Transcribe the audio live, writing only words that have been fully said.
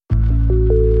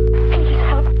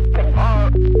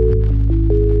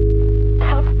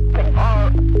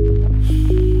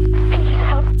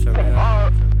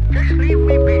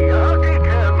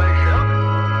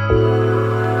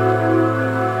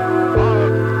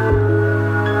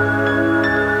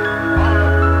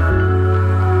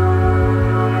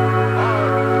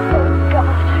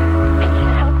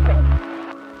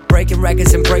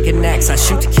records and breaking necks. I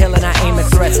shoot to kill and I aim at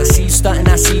threats. I see you stunting,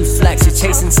 I see you flex. You're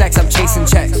chasing sex, I'm chasing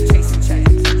checks.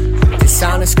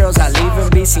 Dishonest girls, I leave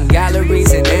and be seen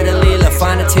galleries in Italy. La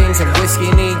Fina Tings and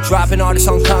whiskey neat. Dropping artists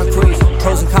on concrete.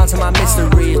 Pros and cons of my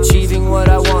mystery. Achieving what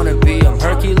I wanna be. I'm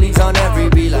Hercules on every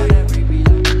beat. Like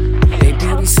they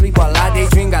beauty sleep while I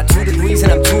daydream. Got 2 degrees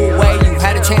and I'm 2 away. You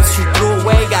had a chance, you threw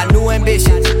away. Got new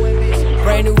ambitions,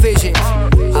 brand new visions.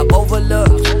 I've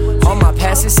overlooked all my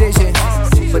past decisions,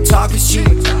 but talk is cheap,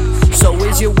 so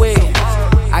is your wig.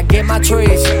 I get my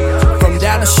trees from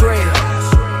down the street.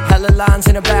 Hella lines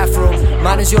in the bathroom,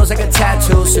 mine is yours like a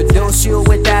tattoo. Seduce you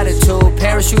with attitude,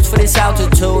 parachutes for this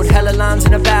altitude. Hella lines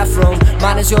in the bathroom,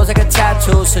 mine is yours like a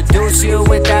tattoo. Seduce you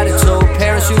with attitude,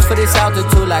 parachutes for this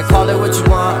altitude. Like call it what you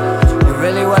want, you're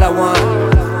really what I want.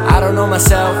 I don't know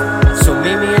myself, so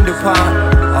meet me in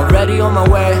DuPont. Already on my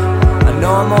way, I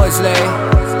know I'm always late.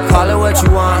 Call it what you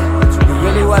want, you're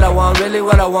really what I want, really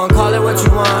what I want. Call it what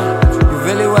you want, you're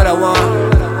really what I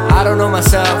want. I don't know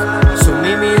myself, so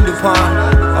meet me in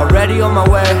DuPont. Already on my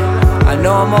way, I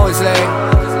know I'm always late.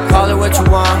 Call it what you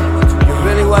want, you're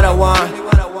really what I want.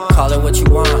 Call it what you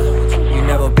want, you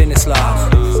never been this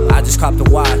lost. I just copped the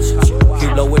watch,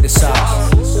 keep low with the sauce.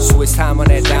 Switch time on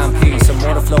that dime piece, I'm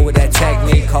on the flow with that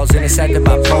technique. Calls intercepted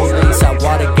by police, I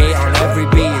Watergate on every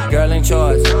beat. Girl in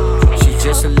charge, she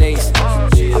just a lease.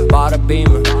 I bought a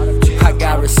Beamer, I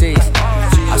got receipts.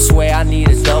 I swear I need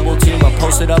a double team. I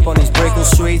posted up on these Brickell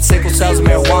streets. Sickle cells and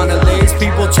marijuana leaves.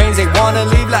 People change, they wanna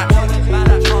leave. Like,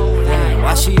 damn,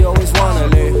 why she always wanna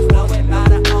leave?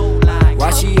 Why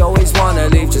she always wanna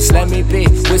leave? Just let me be.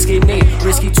 Whiskey neat,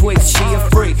 risky tweaks, she a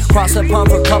freak. Cross the pump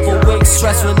for a couple weeks,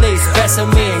 stress release. Best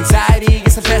of me, anxiety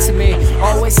gets the best of me.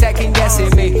 Always second guessing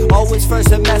me, always first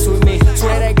to mess with me.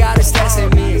 Swear that God is testing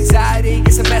me. Anxiety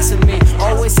gets the best of me,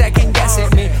 always second guessing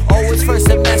me. Always first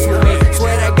to mess with me.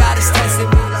 Swear that God is testing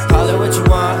me. Call it what you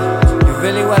want, you're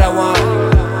really what I want.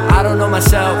 I don't know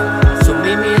myself, so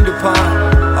meet me in DuPont.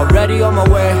 Already on my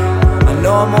way, I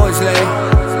know I'm always late.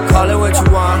 Call it what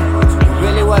you want, you're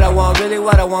really what I want, really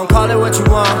what I want. Call it what you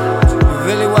want, you're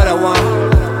really what I want.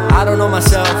 I don't know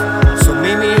myself, so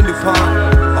meet me in DuPont.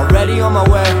 Already on my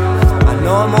way, I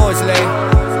know I'm always late.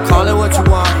 Call it what you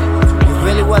want, you're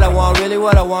really what I want, really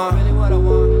what I want.